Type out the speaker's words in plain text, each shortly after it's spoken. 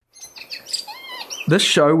This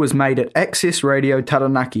show was made at Access Radio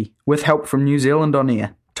Taranaki with help from New Zealand On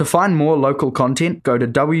Air. To find more local content, go to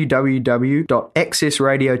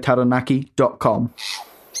www.accessradiotaranaki.com.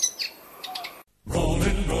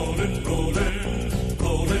 Rolling, rolling, rolling, rolling,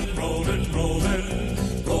 rolling, rolling, rolling,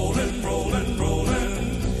 rolling, rolling,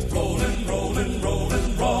 rolling, rolling,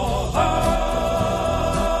 rolling, rolling.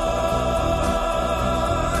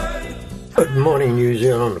 Good morning, New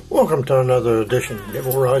Zealand. Welcome to another edition of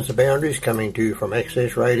Neville Rides the Boundaries, coming to you from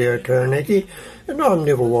Access Radio Taranaki. And I'm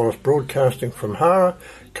Neville Wallace, broadcasting from Hara,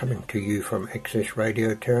 coming to you from Access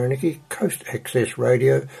Radio Taranaki, Coast Access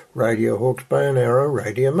Radio, Radio Hawke's Bay and Arrow,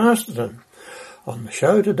 Radio Masterton. On the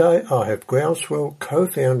show today, I have Groundswell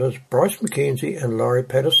co-founders Bryce McKenzie and Laurie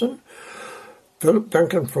Paterson, Philip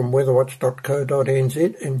Duncan from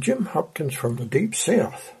weatherwatch.co.nz, and Jim Hopkins from the Deep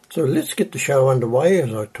South. So let's get the show underway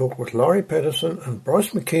as I talk with Laurie Paterson and Bryce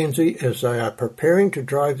McKenzie as they are preparing to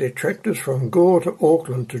drive their tractors from Gore to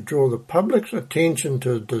Auckland to draw the public's attention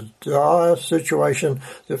to the dire situation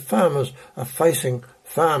that farmers are facing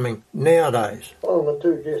farming nowadays. Well, my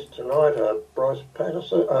two guests tonight are Bryce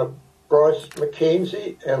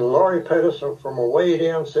McKenzie and Laurie Paterson from away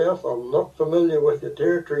down south. I'm not familiar with your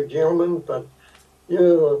territory, gentlemen, but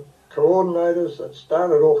you're the coordinators that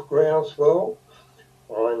started off Groundswell.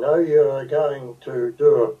 I know you're going to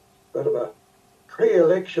do a bit of a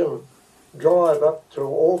pre-election drive up to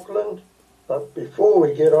Auckland, but before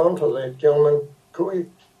we get on to that, gentlemen, could we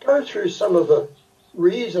go through some of the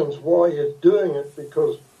reasons why you're doing it?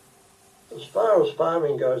 Because as far as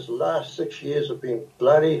farming goes, the last 6 years have been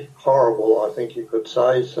bloody horrible, I think you could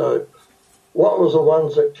say. So what was the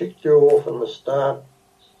ones that kicked you off in the start,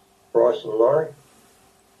 Bryce and Laurie?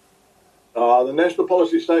 The National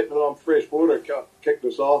Policy Statement on Freshwater kicked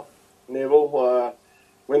us off, Neville,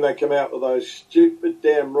 when they came out with those stupid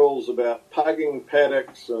damn rules about pugging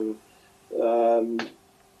paddocks and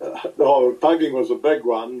pugging was a big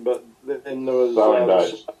one, but then there was... Sowing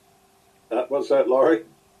dates. What's that, Laurie?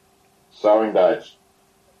 Sowing dates.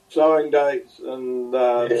 Sowing dates and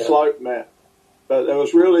slope map. But it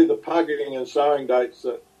was really the pugging and sowing dates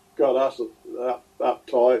that got us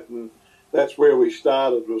uptight, and that's where we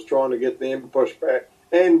started, was trying to get them pushed back.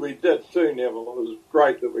 And we did too, Neville. It was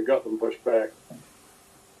great that we got them pushed back.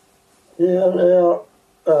 Yeah, now,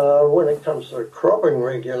 when it comes to cropping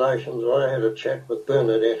regulations, I had a chat with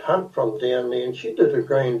Bernadette Hunt from down there, and she did a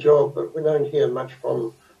great job, but we don't hear much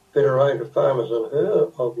from Federated Farmers and her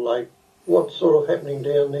of late. What's sort of happening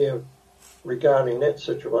down there regarding that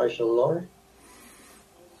situation, Laurie?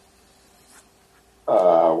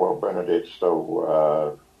 Well, Bernadette's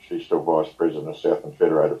still... she's still Vice President of Southern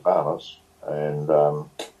Federated Farmers, and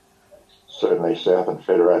certainly Southern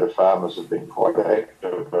Federated Farmers have been quite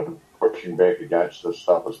active in pushing back against this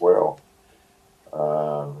stuff as well.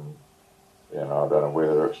 I don't know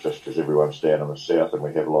whether it's just because everyone's down in the south and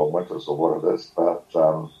we have long winters or what it is, but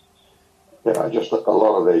just a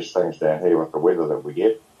lot of these things down here with the weather that we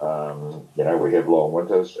get. We have long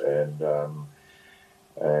winters and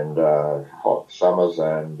hot summers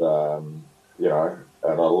and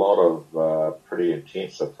and a lot of pretty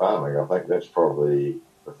intensive farming. I think that's probably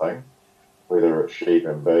the thing. Whether it's sheep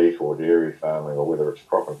and beef or dairy farming or whether it's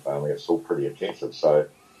crop and farming, it's all pretty intensive. So,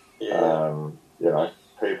 people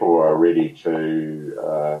are ready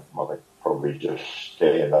to, I think, probably just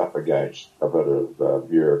stand up against a bit of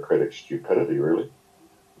bureaucratic stupidity, really.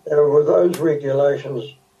 Were those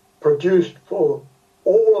regulations produced for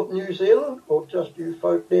all of New Zealand or just you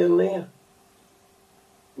folk down there?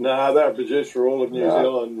 No, they're produced for all of New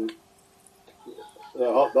Zealand.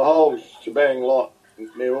 The whole shebang lot,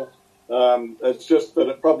 Neville. It's just that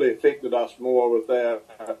it probably affected us more with our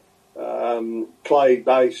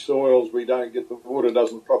clay-based soils. We don't get the water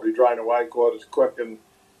doesn't probably drain away quite as quick, and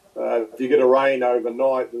if you get a rain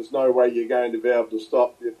overnight, there's no way you're going to be able to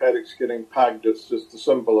stop your paddocks getting pugged. It's just as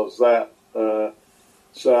simple as that. And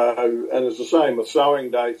it's the same with sowing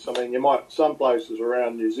dates. I mean, some places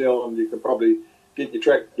around New Zealand you can probably get your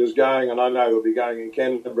tractors going, and I know they'll be going in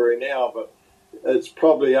Canterbury now, but it's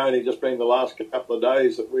probably only just been the last couple of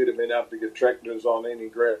days that we'd have been able to get tractors on any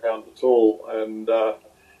ground at all. And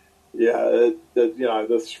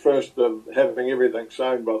this first of having everything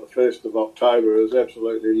sown by the 1st of October is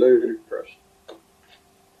absolutely ludicrous.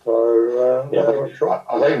 So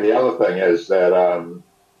I think the other thing is that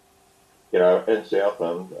in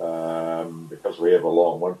Southland, because we have a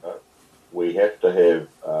long winter, we have to have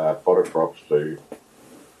fodder crops to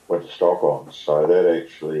winter stock on. So that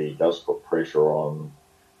actually does put pressure on,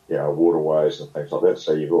 waterways and things like that.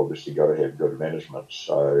 So you've obviously got to have good management.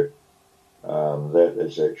 So that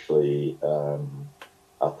is actually a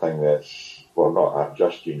thing that's well, not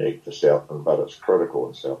just unique to Southland, but it's critical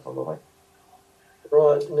in Southland, I think.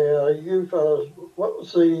 Right, now you fellas, what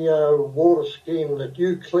was the water scheme that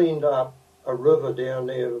you cleaned up a river down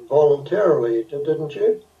there voluntarily, didn't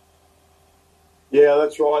you? Yeah,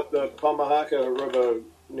 that's right, the Pomahaka River,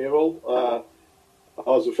 Neville. I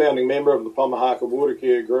was a founding member of the Pomahaka Water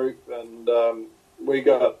Care Group, and we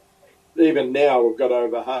got, even now, we've got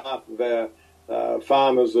over half of our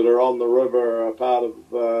farmers that are on the river are part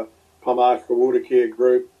of Pomahaka Water Care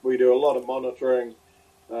Group. We do a lot of monitoring,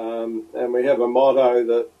 and we have a motto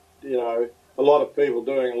that, you know, a lot of people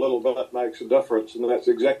doing a little bit makes a difference, and that's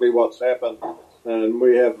exactly what's happened. And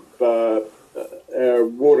we have our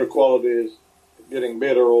water quality is getting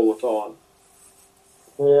better all the time.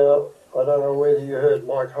 Yeah, I don't know whether you heard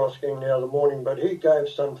Mike Hosking the other morning, but he gave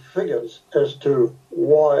some figures as to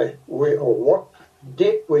why we, or what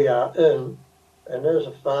debt we are in. And as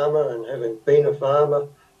a farmer, and having been a farmer,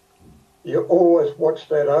 you always watch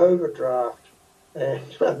that overdraft. And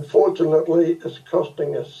unfortunately, it's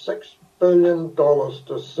costing us $6 billion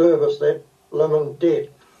to service that lemon debt,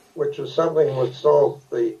 which is something would solve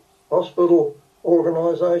the hospital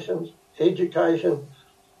organisations, education.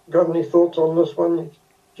 Got any thoughts on this one,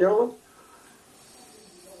 gentlemen?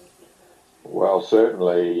 Well,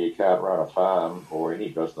 certainly you can't run a farm or any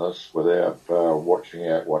business without watching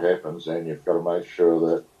out what happens, and you've got to make sure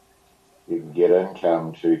that you can get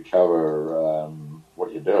income to cover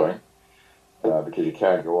what you're doing, because you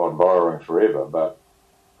can't go on borrowing forever. But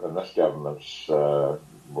in this government's,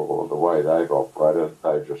 well, the way they've operated,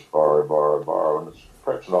 they just borrow, and it's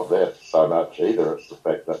perhaps not that so much either. It's the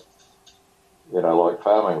fact that, you know, like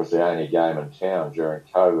farming was the only game in town during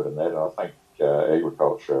COVID and that, and I think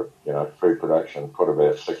agriculture, you know, food production put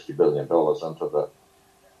about $60 billion into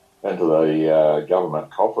the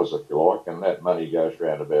government coffers, if you like, and that money goes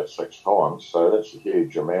around about 6 times. So that's a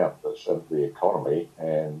huge amount that's into the economy,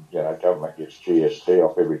 and, you know, government gets GST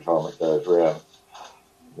off every time it goes around,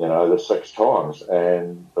 you know, the 6 times.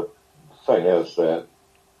 And the thing is that,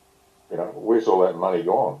 you know, where's all that money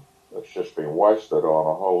gone? It's just been wasted on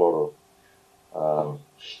a whole lot of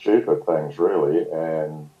stupid things, really,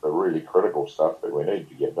 and the really critical stuff that we need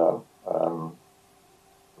to get done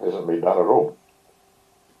hasn't been done at all.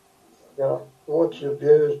 Yeah. What's your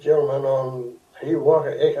views, gentlemen, on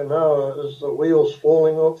Hiwaka Ekanoa? Is the wheels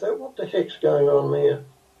falling off that? What the heck's going on there?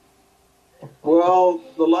 Well,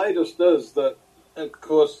 the latest is that, of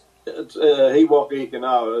course, it's, Hiwaka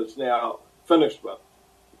Ekanoa is now finished with,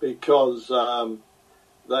 because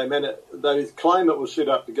they claim it was set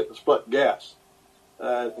up to get the split gas.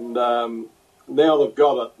 And now they've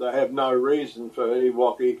got it. They have no reason for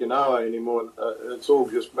Hiwaka Ekanoa anymore. It's all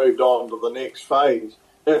just moved on to the next phase,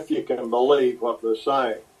 if you can believe what they're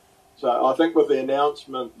saying. So I think with the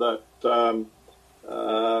announcement that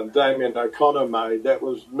Damien O'Connor made, that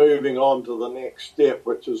was moving on to the next step,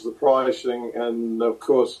 which is the pricing and, of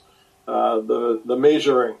course, the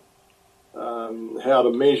measuring, how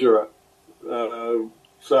to measure it.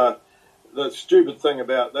 So the stupid thing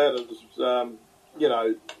about that is, you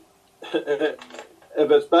know, if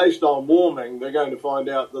it's based on warming, they're going to find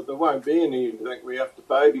out that there won't be anything we have to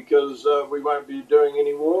pay, because we won't be doing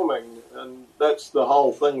any warming. And that's the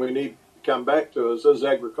whole thing we need to come back to, is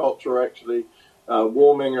agriculture actually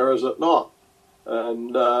warming, or is it not?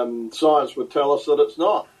 And science would tell us that it's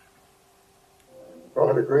not.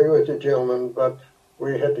 I'd agree with you, gentlemen, but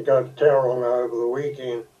we had to go to Tauranga over the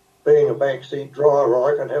weekend. Being a backseat driver,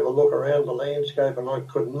 I could have a look around the landscape and I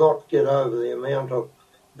could not get over the amount of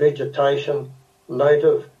vegetation,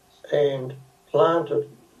 native and planted.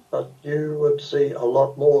 But you would see a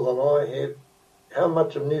lot more than I have. How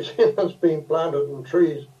much of New Zealand's been planted in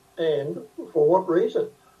trees, and for what reason?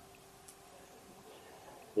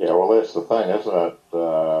 Yeah, well, that's the thing, isn't it?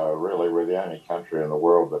 Really, we're the only country in the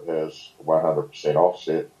world that has 100%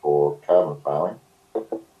 offset for carbon farming.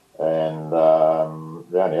 And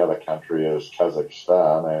the only other country is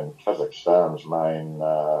Kazakhstan, and Kazakhstan's main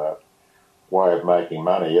way of making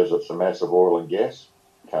money is it's a massive oil and gas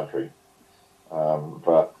country.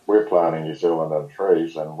 But we're planting New Zealand in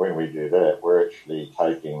trees, and when we do that, we're actually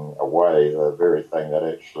taking away the very thing that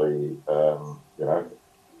actually, you know,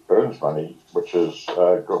 earns money, which is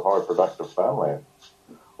high productive farmland,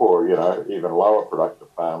 or, you know, even lower productive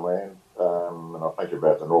farmland. And I think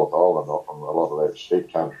about the North Island, often a lot of that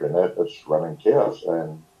steep country and that, it's running cows,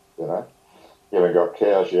 and, you know, you haven't got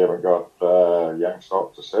cows, you haven't got young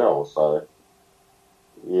stock to sell. So,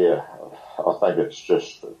 yeah, I think it's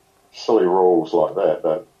just silly rules like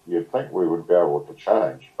that you'd think we would be able to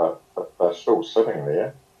change, but they're still sitting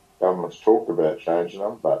there. Government's talked about changing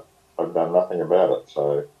them, but they've done nothing about it.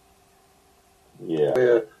 So,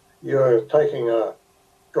 yeah. you're taking a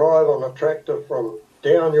drive on a tractor from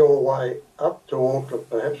down your way up to Auckland.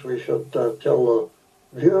 Perhaps we should tell the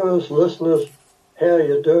viewers, listeners, how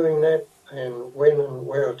you're doing that and when and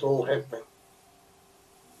where it's all happening.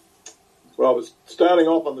 Well, we're starting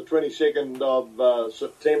off on the 22nd of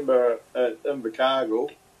September at Invercargill,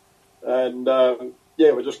 and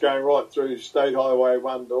we're just going right through State Highway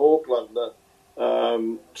 1 to Auckland.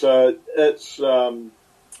 So it's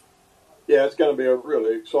it's going to be a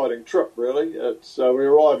really exciting trip, really. We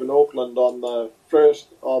arrive in Auckland on the 1st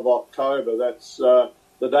of October. That's the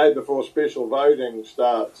day before special voting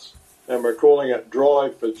starts, and we're calling it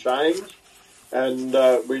Drive for Change. And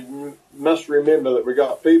we must remember that we've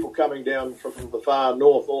got people coming down from the far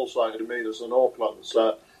north also to meet us in Auckland.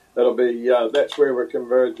 So that'll be that's where we're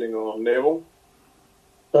converging on, Neville.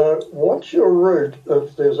 So what's your route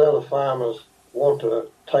if there's other farmers want to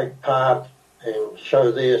take part and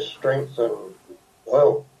show their strength and,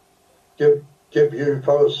 well, give you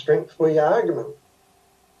fellas strength for your argument?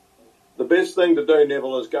 The best thing to do,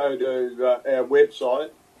 Neville, is go to our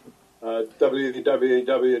website,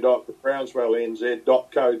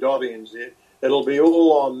 www.groundswellnz.co.nz. It'll be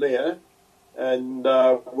all on there, and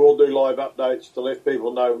we'll do live updates to let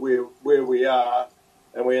people know where we are,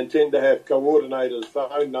 and we intend to have coordinators'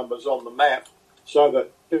 phone numbers on the map so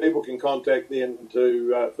that people can contact them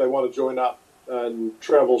to if they want to join up and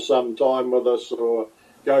travel some time with us or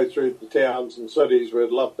go through the towns and cities. We'd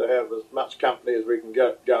love to have as much company as we can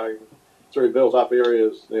get going through built-up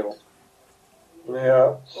areas, Neville.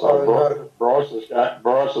 Yeah, Bryce is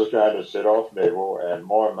going to set off, Neville, and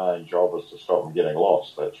my main job is to stop him getting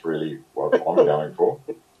lost. That's really what I'm going for,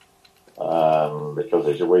 because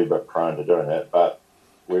he's a wee bit prone to doing that. But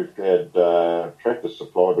we've had tractors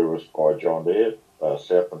supplied to us by John Deere,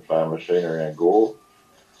 Southland Farm Machinery and Gore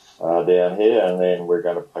down here, and then we're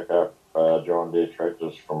going to pick up John Deere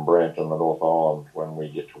tractors from Brampton, the North Island, when we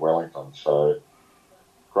get to Wellington. So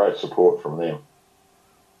great support from them.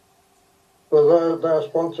 So they're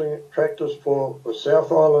sponsoring tractors for the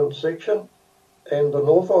South Island section and the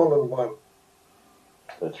North Island one.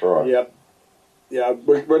 That's right. Yep. Yeah,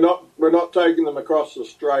 we're not taking them across the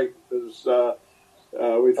strait because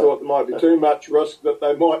we thought there might be too much risk that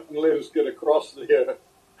they mightn't let us get across there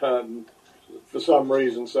for some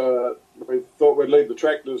reason. So we thought we'd leave the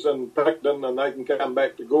tractors in Picton and they can come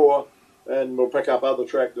back to Gore, and we'll pick up other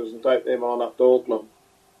tractors and take them on up to Auckland.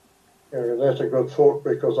 Yeah, that's a good thought,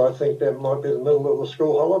 because I think that might be the middle of the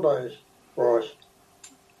school holidays, Bryce.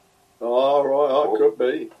 Oh, right, it could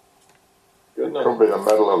be. Goodness. It could be the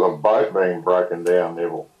middle of the boat being broken down,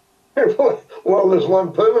 Neville. Well, there's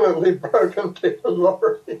one permanently broken down,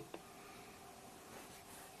 Laurie.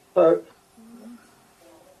 So,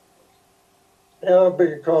 how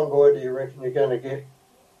big a convoy do you reckon you're going to get?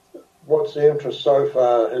 What's the interest so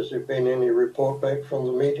far? Has there been any report back from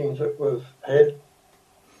the meetings that we've had?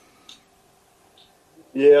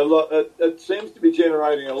 Yeah, look, it seems to be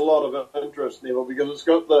generating a lot of interest, Neville, because it's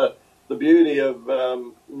got the beauty of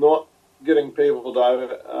not getting people to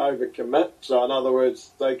overcommit. So, in other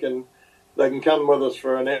words, they can come with us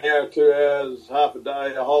for an hour, 2 hours, half a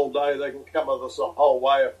day, a whole day. They can come with us the whole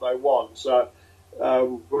way if they want. So,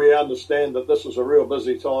 we understand that this is a real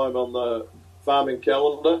busy time on the farming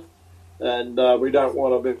calendar, and we don't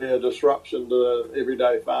want to be a disruption to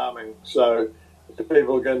everyday farming. So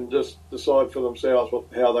people can just decide for themselves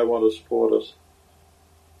how they want to support us.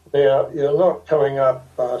 Now, you're not coming up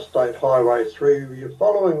State Highway 3. You're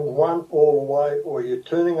following one all the way, or you're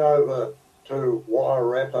turning over to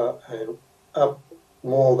Wairarapa and up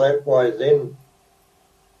more that way, then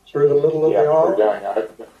through the middle of the island?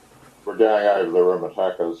 We're going over the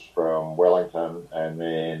Rimatakas from Wellington, and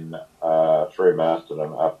then through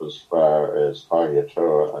Masterton up as far as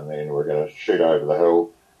Paterson, and then we're going to shoot over the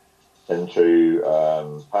hill into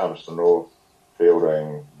Palmerston North,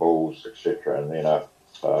 Fielding, Bulls, etc., and then up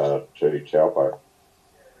to Taupo.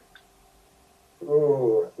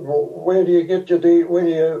 Oh, where do you get your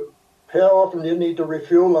how often do you need to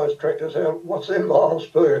refuel those tractors? What's their miles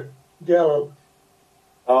per gallon?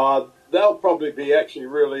 They'll probably be actually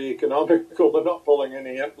really economical. They're not pulling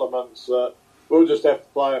any implements. We'll just have to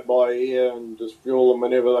play it by ear and just fuel them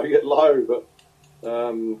whenever they get low. But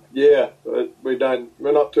we're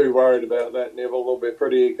not too worried about that, Neville. They'll be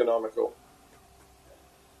pretty economical.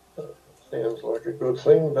 Sounds like a good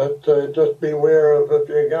thing, but just beware of, if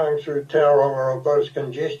you're going through Tauranga, of those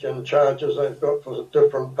congestion charges they've got for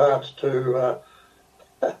different parts to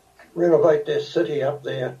renovate their city up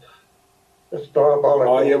there. It's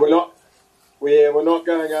diabolical. Oh yeah, we're not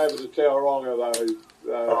going over to Tauranga though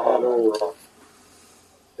at all. Right.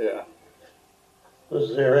 Yeah.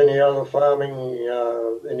 Is there any other farming,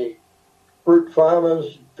 any fruit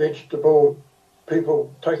farmers, vegetable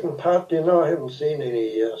people taking part? Do you know? I haven't seen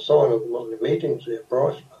any sign of them on the meetings there,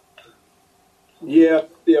 Bryce. Yeah,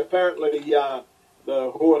 apparently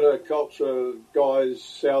the horticulture guys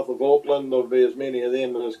south of Auckland, there'll be as many of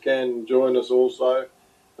them as can join us also.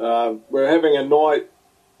 We're having a night,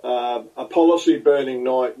 a policy burning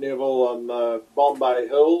night, Neville, on the Bombay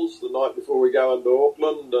Hills the night before we go into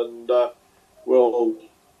Auckland, and we'll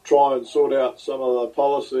try and sort out some of the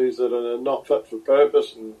policies that are not fit for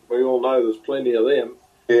purpose, and we all know there's plenty of them.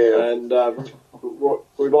 Yeah. And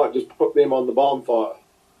we might just put them on the bonfire.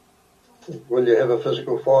 Will you have a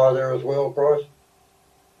physical fire there as well, Bryce?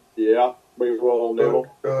 Yeah, we will, Neville.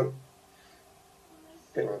 Good.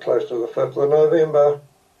 Getting close to the 5th of November.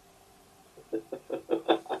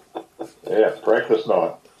 Yeah, practice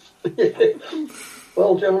night.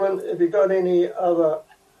 Well, gentlemen, have you got any other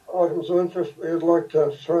items of interest you'd like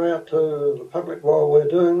to throw out to the public while we're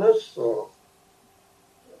doing this? Or?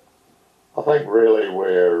 I think really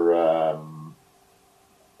we're,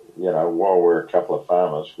 while we're a couple of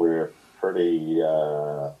farmers, we're pretty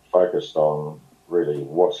focused on really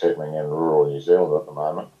what's happening in rural New Zealand at the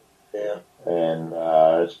moment. Yeah. And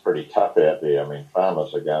it's pretty tough out there. I mean,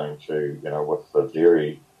 farmers are going to, with the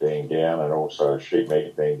dairy being down and also sheep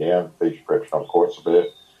meat being down, beef perhaps not quite so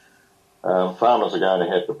bad. Farmers are going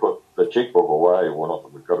to have to put the checkbook away. Well, not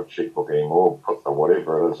that we've got a checkbook anymore. Put the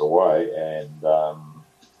whatever it is away and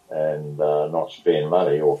not spend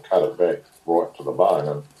money or cut it back right to the bone.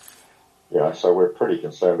 And so we're pretty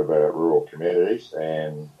concerned about rural communities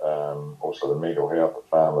and also the mental health of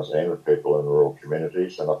farmers and the people in rural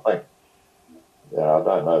communities. And I think, I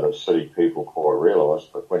don't know that city people quite realise,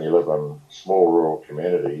 but when you live in small rural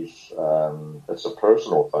communities, it's a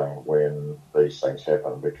personal thing when these things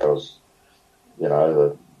happen because, we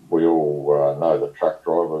all know the truck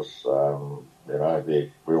drivers,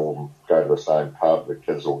 we all go to the same pub, the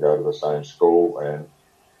kids all go to the same school,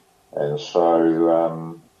 and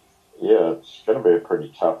so, it's going to be a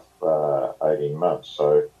pretty tough 18 months.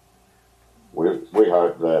 So we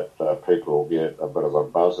hope that people will get a bit of a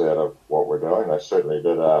buzz out of what we're doing. They certainly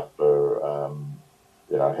did after,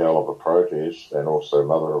 hell of a protest and also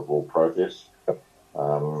mother of all protests. There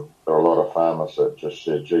are a lot of farmers that just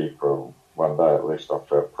said, gee, for one day at least I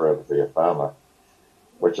felt proud to be a farmer,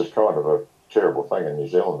 which is kind of a terrible thing in New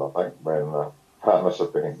Zealand, I think, when farmers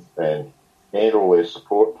have been, and all their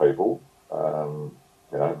support people,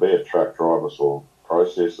 be it truck drivers or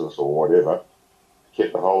processors or whatever,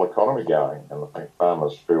 kept the whole economy going. And I think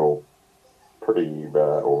farmers feel pretty,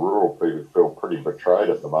 or rural people feel pretty betrayed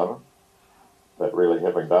at the moment, that really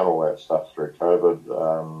having done all that stuff through COVID,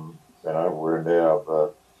 we're now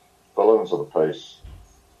the villains of the piece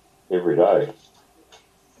every day.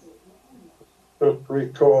 Just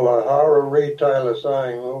recall a Hara retailer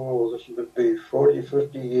saying, this would be 40,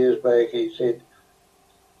 50 years back, he said,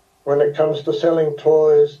 when it comes to selling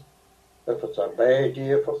toys, if it's a bad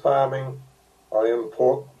year for farming, I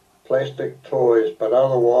import plastic toys, but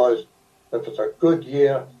otherwise, if it's a good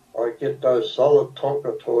year, I get those solid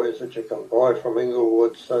Tonka toys that you can buy from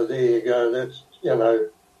Inglewood. So there you go. That's,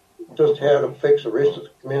 just how it affects the rest of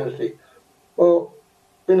the community. Well,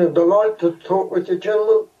 been a delight to talk with you,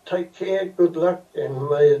 gentlemen. Take care, good luck, and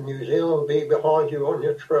may New Zealand be behind you on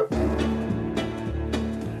your trip.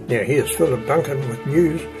 Now here's Philip Duncan with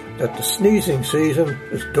news that the sneezing season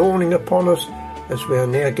is dawning upon us as we are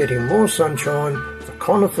now getting more sunshine, the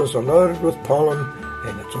conifers are loaded with pollen,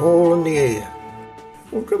 and it's all in the air.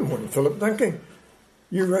 Well, good morning, Philip Duncan.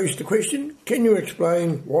 You raised the question, can you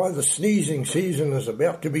explain why the sneezing season is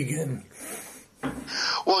about to begin?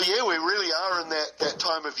 Well, yeah, we really are in that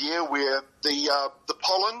time of year where the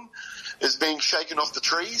pollen is being shaken off the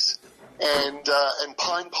trees, and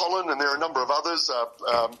pine pollen, and there are a number of others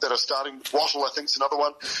that are starting. Wattle, I think, is another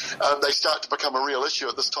one. They start to become a real issue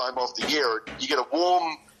at this time of the year. You get a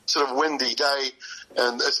warm, sort of windy day,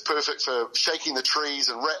 and it's perfect for shaking the trees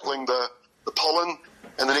and rattling the pollen.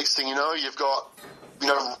 And the next thing you know, you've got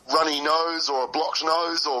runny nose or a blocked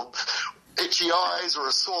nose or itchy eyes or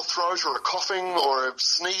a sore throat or a coughing or a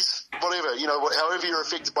sneeze, whatever, however you're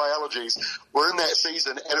affected by allergies. We're in that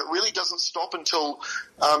season, and it really doesn't stop until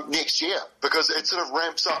next year because it sort of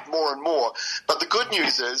ramps up more and more. But the good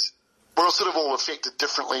news is we're sort of all affected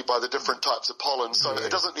differently by the different types of pollen, so it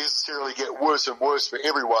doesn't necessarily get worse and worse for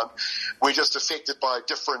everyone. We're just affected by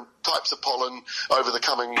different types of pollen over the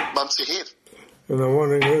coming months ahead. And I'm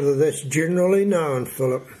wondering whether that's generally known,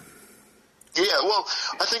 Philip. Yeah, well,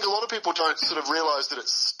 I think a lot of people don't sort of realise that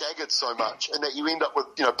it's staggered so much and that you end up with,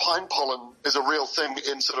 pine pollen is a real thing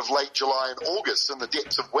in sort of late July and August in the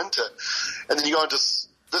depths of winter. And then you go into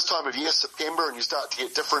this time of year, September, and you start to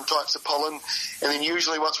get different types of pollen. And then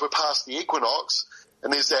usually once we're past the equinox,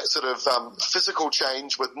 and there's that sort of physical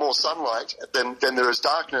change with more sunlight than there is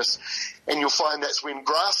darkness, and you'll find that's when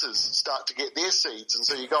grasses start to get their seeds. And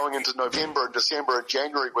so you're going into November and December and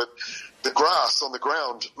January with the grass on the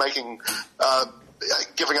ground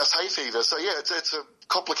giving us hay fever. So yeah, it's a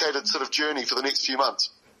complicated sort of journey for the next few months.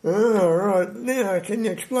 Oh, right. Now, can you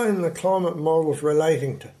explain the climate models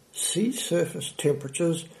relating to sea surface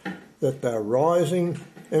temperatures, that they're rising,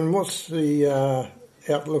 and what's the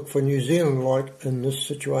outlook for New Zealand like in this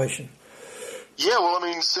situation? Yeah, well,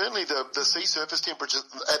 I mean, certainly the sea surface temperatures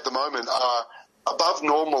at the moment are above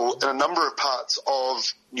normal in a number of parts of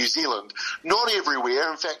New Zealand. Not everywhere.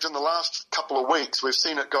 In fact, in the last couple of weeks, we've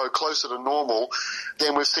seen it go closer to normal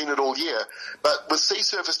than we've seen it all year. But with sea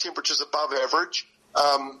surface temperatures above average,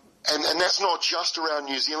 and that's not just around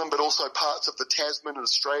New Zealand, but also parts of the Tasman and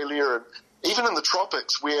Australia, and even in the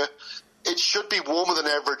tropics where it should be warmer than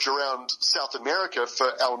average around South America for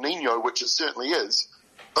El Nino, which it certainly is.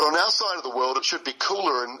 But on our side of the world, it should be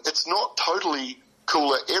cooler, and it's not totally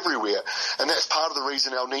cooler everywhere. And that's part of the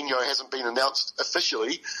reason El Nino hasn't been announced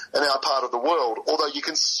officially in our part of the world, although you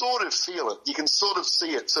can sort of feel it. You can sort of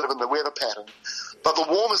see it sort of in the weather pattern. But the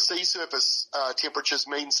warmer sea surface temperatures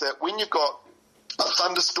means that when you've got a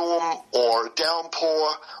thunderstorm or a downpour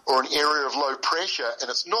or an area of low pressure and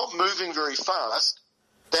it's not moving very fast,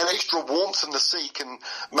 that extra warmth in the sea can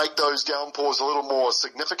make those downpours a little more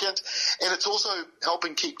significant. And it's also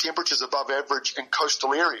helping keep temperatures above average in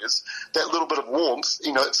coastal areas. That little bit of warmth,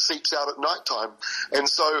 it seeps out at night time. And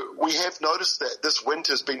so we have noticed that this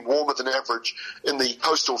winter's been warmer than average in the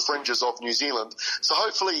coastal fringes of New Zealand. So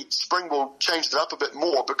hopefully spring will change it up a bit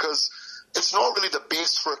more, because it's not really the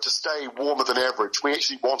best for it to stay warmer than average. We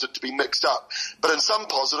actually want it to be mixed up. But in some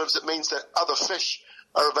positives, it means that other fish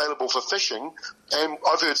are available for fishing, and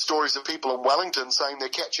I've heard stories of people in Wellington saying they're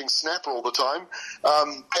catching snapper all the time.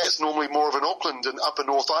 That's normally more of an Auckland and Upper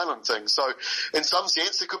North Island thing. So in some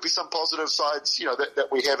sense, there could be some positive sides, that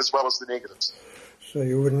we have as well as the negatives. So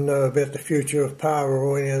you wouldn't know about the future of power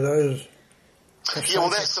or any of those? Yeah, well,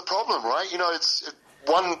 that's the problem, right? It's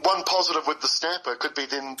one positive with the snapper could be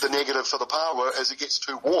then the negative for the power as it gets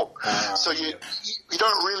too warm. So you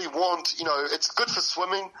don't really want, it's good for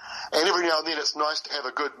swimming, and every now and then it's nice to have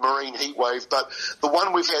a good marine heat wave, but the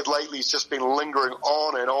one we've had lately has just been lingering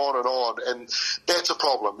on and on and on, and that's a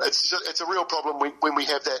problem. It's a real problem when we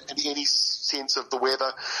have that in any sense of the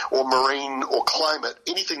weather or marine or climate.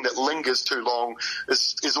 Anything that lingers too long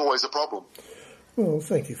is always a problem. Well,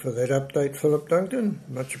 thank you for that update, Philip Duncan.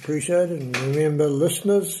 Much appreciated. And remember,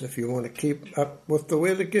 listeners, if you want to keep up with the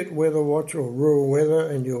weather, get Weather Watch or Rural Weather,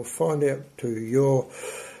 and you'll find out to your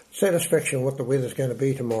satisfaction what the weather's going to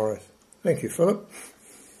be tomorrow. Thank you, Philip.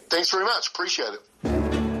 Thanks very much. Appreciate it.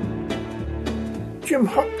 Jim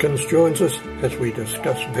Hopkins joins us as we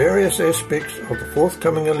discuss various aspects of the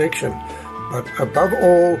forthcoming election. But above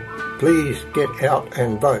all, please get out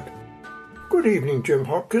and vote. Good evening, Jim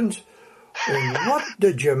Hopkins. And what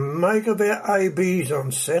did you make of our ABs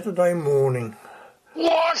on Saturday morning?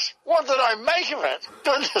 What? What did I make of it?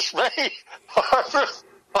 Goodness me. I've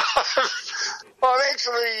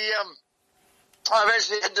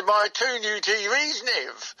actually had to buy 2 new TVs,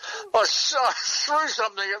 Nev. I threw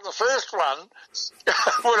something at the first one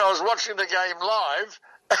when I was watching the game live,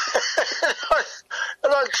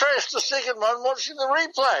 and I trashed the second one watching the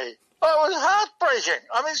replay. Oh, it was heartbreaking.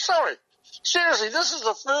 I mean, sorry. Seriously, this is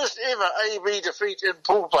the first ever AB defeat in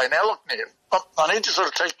pool play. Now look, Nev, I need to sort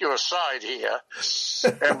of take you aside here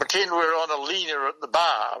and pretend we're on a leaner at the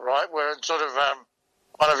bar, right? We're in sort of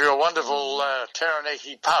one of your wonderful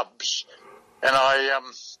Taranaki pubs. And I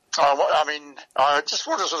just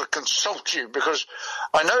want to sort of consult you, because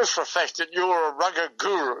I know for a fact that you're a rugger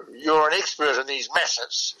guru. You're an expert in these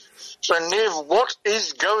matters. So, Nev, what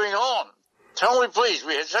is going on? Tell me, please.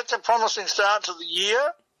 We had such a promising start to the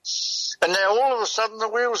year, and now all of a sudden the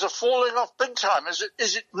wheels are falling off big time. Is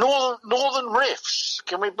it northern refs?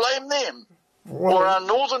 Can we blame them? Well, or are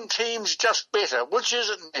northern teams just better? Which is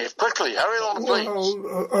it, Nev? Quickly, hurry along, please. Well,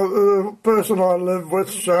 the person I live with,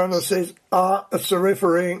 Shona, says, it's the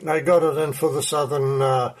refereeing. They got it in for the southern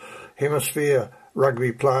hemisphere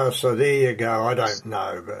rugby players, so there you go. I don't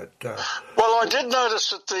know, but... Well, I did notice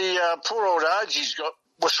that the poor old Argies got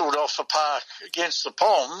whistled off the park against the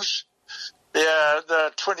Poms.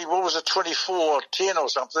 The 24-10 or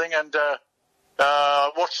something, and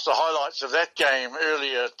watched the highlights of that game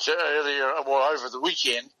earlier, over the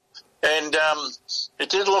weekend. And it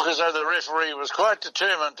did look as though the referee was quite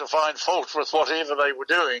determined to find fault with whatever they were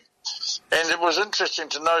doing. And it was interesting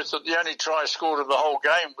to note that the only try scored in the whole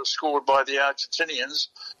game was scored by the Argentinians.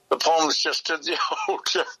 The Poms just did the old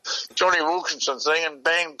Johnny Wilkinson thing and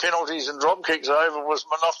banged penalties and drop kicks over with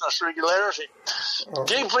monotonous regularity. Oh.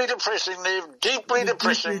 Deeply depressing, Nev, deeply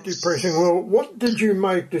depressing. Deeply depressing. Well, what did you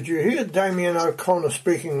make? Did you hear Damien O'Connor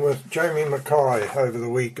speaking with Jamie Mackay over the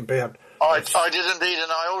week about... I did indeed,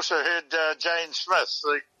 and I also heard Jane Smith,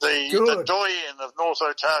 the doyen of North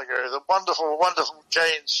Otago, the wonderful, wonderful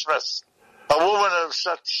Jane Smith, a woman of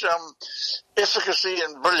such efficacy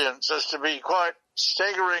and brilliance as to be quite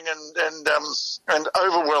staggering and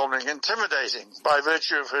overwhelming, intimidating by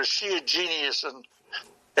virtue of her sheer genius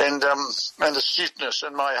and astuteness,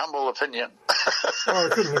 in my humble opinion. I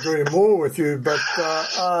couldn't agree more with you, but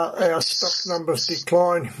our stock numbers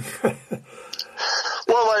decline.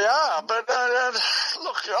 Well, they are, but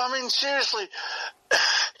look, I mean, seriously,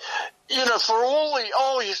 you know, for all the,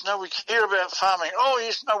 oh, yes, no, we care about farming, oh,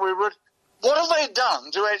 yes, no, we would, what have they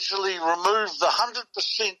done to actually remove the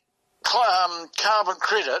 100% carbon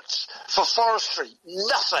credits for forestry?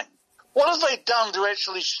 Nothing. What have they done to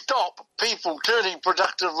actually stop people turning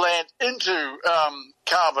productive land into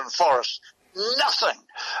carbon forests? Nothing.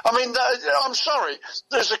 I mean, I'm sorry,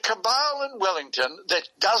 there's a cabal in Wellington that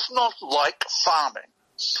does not like farming.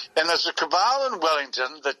 And there's a cabal in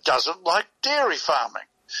Wellington that doesn't like dairy farming.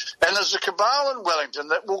 And there's a cabal in Wellington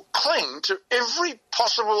that will cling to every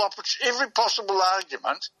possible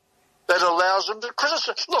argument that allows them to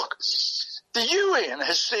criticize. Look, the UN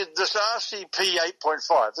has said this RCP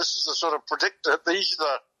 8.5, this is the sort of predictor, these are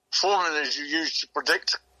the formulas you use to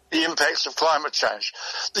predict the impacts of climate change.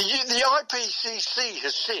 The IPCC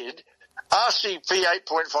has said RCP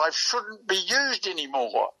 8.5 shouldn't be used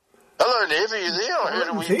anymore. Hello, Nev, are you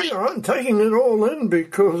there? I'm taking it all in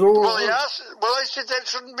because they said that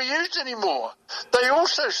shouldn't be used anymore. They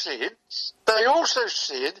also said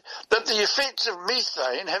that the effects of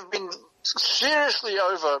methane have been seriously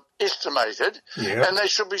overestimated, and they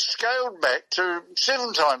should be scaled back to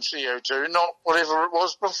 7 times CO2, not whatever it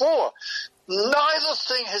was before. Neither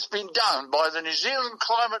thing has been done by the New Zealand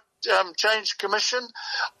Climate Change Commission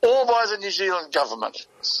or by the New Zealand government.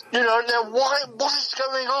 You know, now what is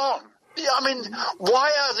going on? I mean,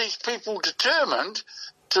 why are these people determined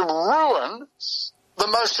to ruin the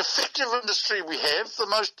most effective industry we have, the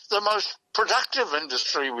most productive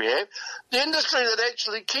industry we have, the industry that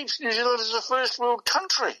actually keeps New Zealand as a first world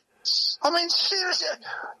country? I mean, seriously,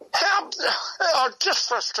 it just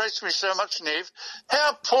frustrates me so much, Nev.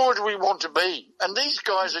 How poor do we want to be? And these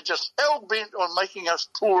guys are just hell-bent on making us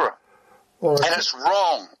poorer. And it's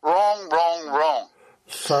wrong.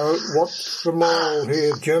 So what's the moral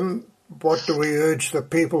here, Jim? What do we urge the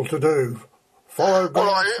people to do? Follow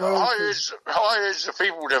Groundswell? Well, I urge the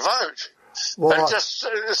people to vote. And just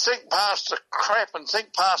think past the crap and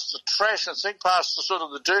think past the trash and think past the sort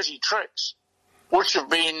of the dirty tricks, which have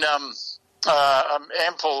been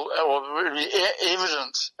ample or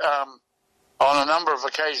evident on a number of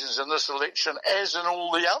occasions in this election, as in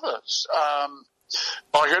all the others.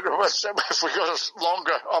 If we got a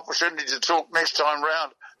longer opportunity to talk next time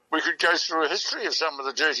round, we could go through a history of some of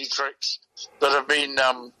the dirty tricks that have been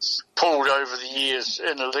pulled over the years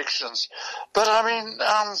in elections. But I mean,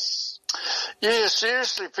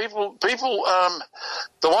 seriously, people.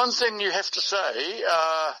 The one thing you have to say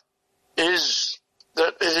is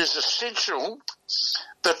that it is essential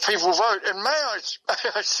that people vote. And may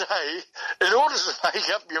I say, in order to make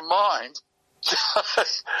up your mind,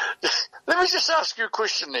 let me just ask you a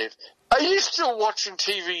question, Nev. Are you still watching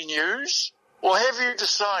TV news, or have you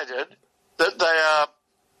decided that they are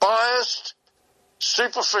biased,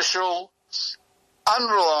 superficial,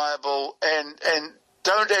 unreliable, and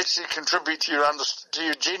don't actually contribute to your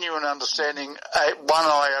genuine understanding one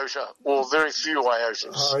iota or very few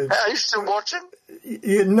iotas? Are you still watching?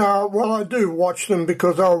 Well, I do watch them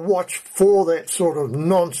because I watch for that sort of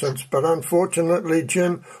nonsense. But unfortunately,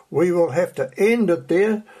 Jim, we will have to end it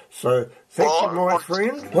there. So thank you, my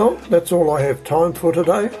friend. Well, that's all I have time for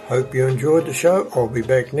today. Hope you enjoyed the show. I'll be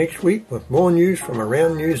back next week with more news from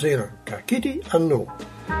around New Zealand. Ka kite anō.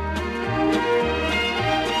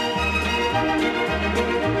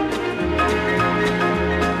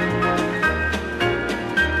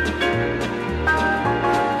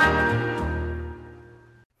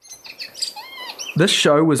 This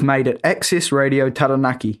show was made at Access Radio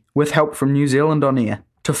Taranaki with help from New Zealand On Air.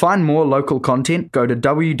 To find more local content, go to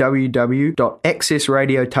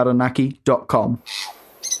www.accessradiotaranaki.com.